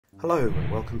Hello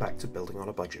and welcome back to Building on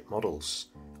a Budget Models.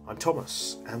 I'm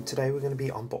Thomas and today we're going to be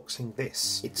unboxing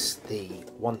this. It's the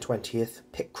 1/20th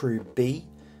Pit Crew B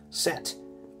set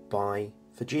by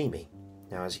Fujimi.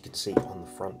 Now as you can see on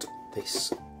the front,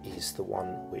 this is the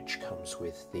one which comes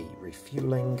with the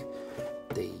refueling,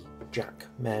 the jack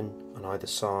men on either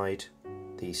side,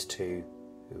 these two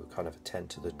who kind of attend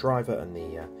to the driver and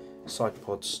the side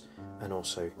pods, and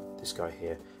also this guy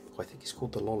here who I think is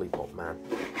called the Lollipop Man.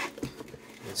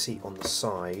 You can see on the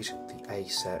side the A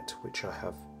set, which I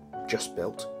have just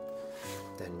built.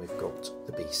 Then we've got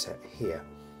the B set here.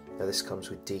 Now this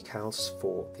comes with decals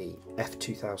for the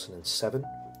F2007,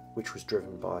 which was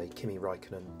driven by Kimi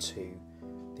Raikonen to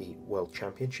the World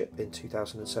Championship in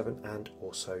 2007, and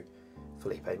also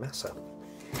Felipe Massa.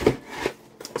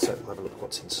 So we'll have a look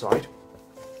what's inside.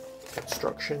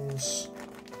 Instructions,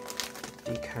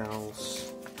 decals,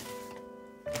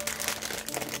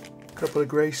 couple of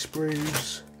grey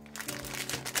sprues,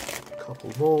 a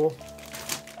couple more,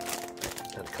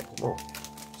 and a couple more.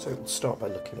 So we'll start by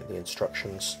looking at the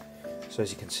instructions. So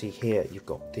as you can see here, you've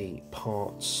got the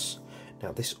parts.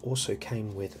 Now this also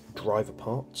came with driver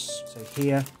parts. So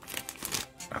here,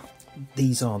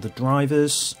 these are the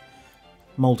drivers,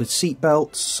 moulded seat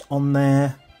belts on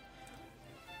there,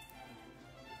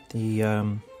 the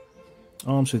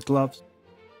arms with gloves.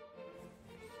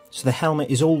 So the helmet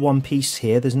is all one piece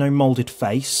here, there's no moulded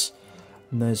face,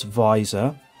 and there's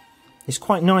visor. It's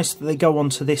quite nice that they go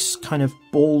onto this kind of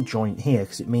ball joint here,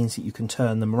 because it means that you can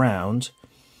turn them around.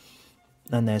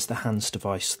 And there's the hands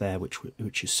device there, which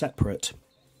is separate.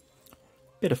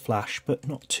 Bit of flash, but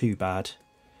not too bad.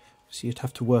 So you'd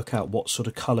have to work out what sort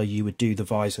of colour you would do the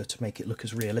visor to make it look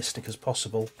as realistic as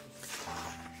possible.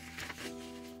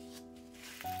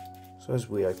 So as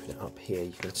we open it up here,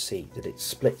 you can see that it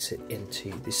splits it into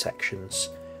the sections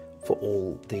for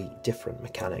all the different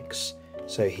mechanics.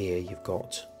 So here you've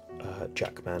got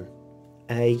Jackman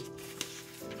A,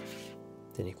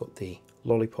 then you've got the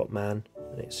Lollipop Man,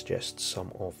 and it suggests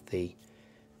some of the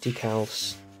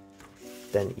decals.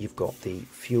 Then you've got the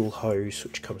fuel hose,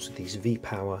 which comes with these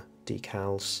V-Power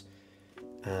decals,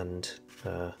 and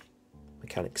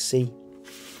mechanic C,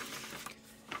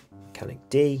 mechanic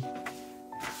D,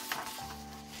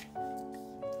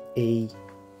 E,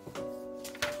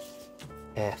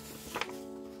 F,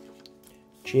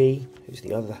 G, who's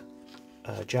the other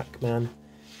Jackman,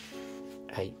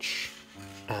 H,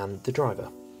 and the driver.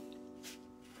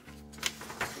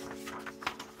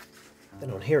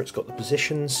 Then on here it's got the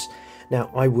positions. Now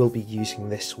I will be using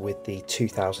this with the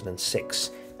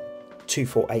 2006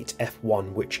 248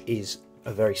 F1, which is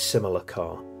a very similar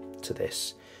car to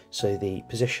this, so the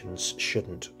positions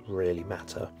shouldn't really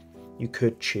matter. You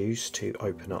could choose to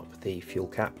open up the fuel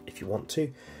cap if you want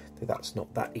to, though that's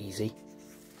not that easy.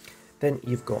 Then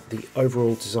you've got the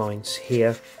overall designs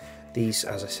here. These,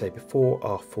 as I said before,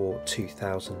 are for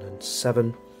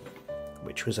 2007,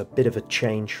 which was a bit of a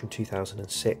change from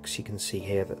 2006. You can see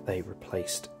here that they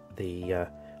replaced the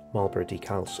Marlboro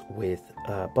decals with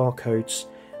barcodes,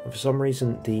 and for some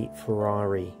reason the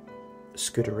Ferrari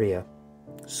Scudetto,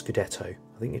 I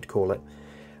think you'd call it,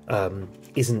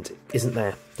 isn't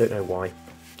there. Don't know why.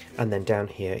 And then down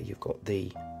here you've got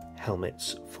the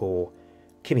helmets for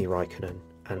Kimi Raikkonen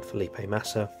and Felipe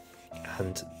Massa,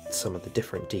 and some of the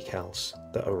different decals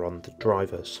that are on the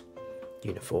drivers'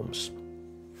 uniforms.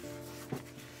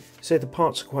 So the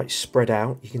parts are quite spread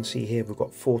out. You can see here we've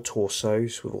got 4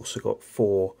 torsos, we've also got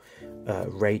 4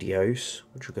 radios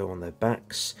which will go on their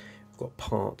backs. We've got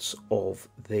parts of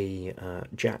the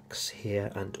jacks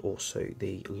here, and also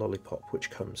the lollipop, which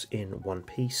comes in one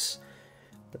piece.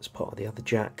 That's part of the other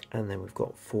jack. And then we've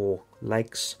got 4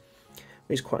 legs.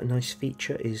 What is quite a nice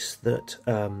feature is that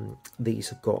these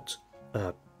have got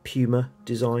Puma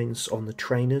designs on the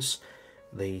trainers,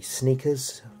 the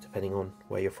sneakers, depending on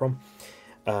where you're from,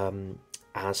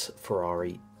 as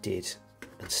Ferrari did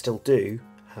and still do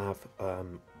have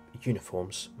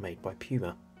uniforms made by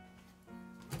Puma.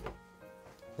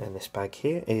 And this bag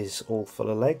here is all full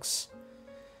of legs.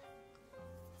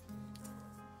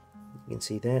 You can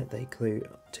see there they glue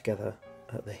together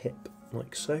at the hip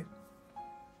like so.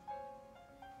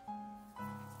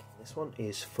 This one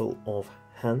is full of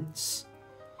hands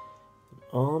and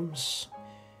arms.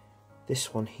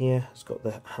 This one here has got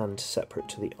the hand separate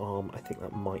to the arm. I think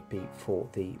that might be for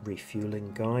the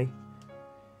refueling guy.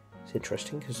 It's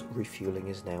interesting because refueling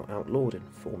is now outlawed in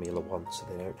Formula 1, so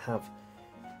they don't have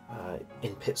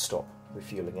in pit stop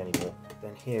refueling anymore.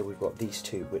 Then here we've got these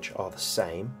two which are the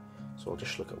same, so I'll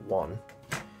just look at one.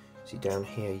 See down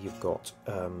here you've got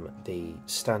the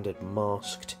standard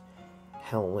masked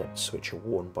helmets which are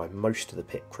worn by most of the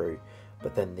pit crew,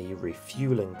 but then the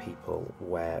refueling people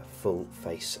wear full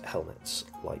face helmets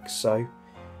like so.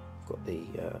 We've got the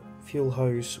fuel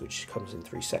hose, which comes in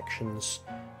 3 sections,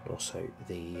 and also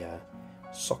the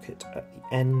socket at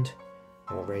the end,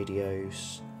 more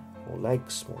radios, more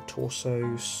legs, more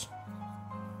torsos.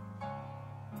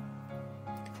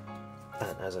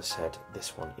 And as I said,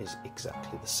 this one is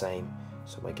exactly the same,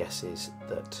 so my guess is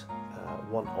that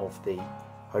one of the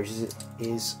hoses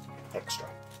is extra.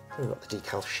 We've got the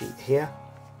decal sheet here.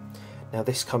 Now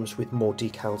this comes with more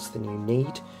decals than you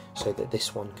need, so that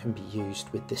this one can be used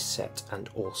with this set and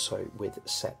also with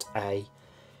set A. You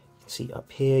can see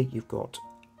up here you've got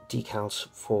decals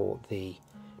for the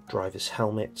drivers'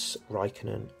 helmets,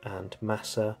 Raikonen and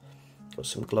Massa. Got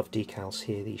some glove decals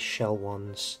here, these shell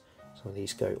ones. Some of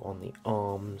these go on the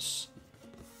arms.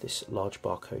 This large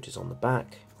barcode is on the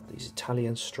back. These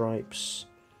Italian stripes.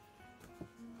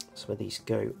 Some of these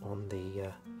go on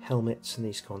the helmets, and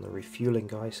these go on the refueling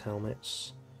guys'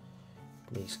 helmets.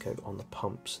 And these go on the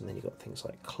pumps, and then you've got things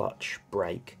like clutch,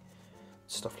 brake,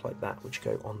 stuff like that, which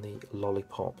go on the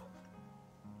lollipop.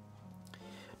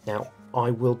 Now,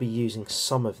 I will be using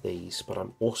some of these, but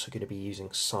I'm also going to be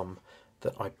using some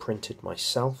that I printed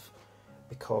myself,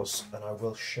 because, and I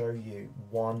will show you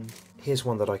one. Here's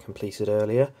one that I completed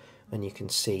earlier, and you can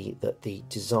see that the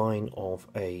design of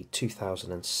a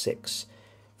 2006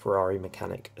 Ferrari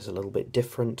mechanic is a little bit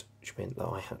different, which meant that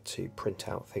I had to print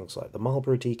out things like the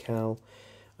Marlboro decal.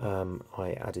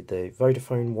 I added the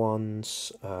Vodafone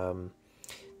ones,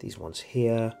 these ones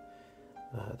here,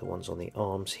 the ones on the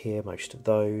arms here, most of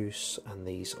those, and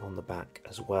these on the back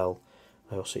as well.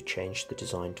 I also changed the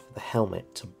design for the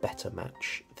helmet to better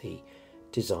match the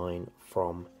design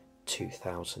from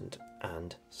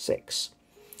 2006.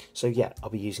 So yeah, I'll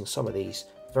be using some of these,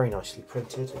 very nicely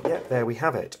printed. Yeah, there we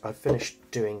have it. I've finished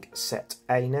doing set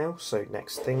A now, so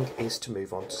next thing is to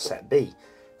move on to set B.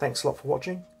 Thanks a lot for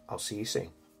watching. I'll see you soon.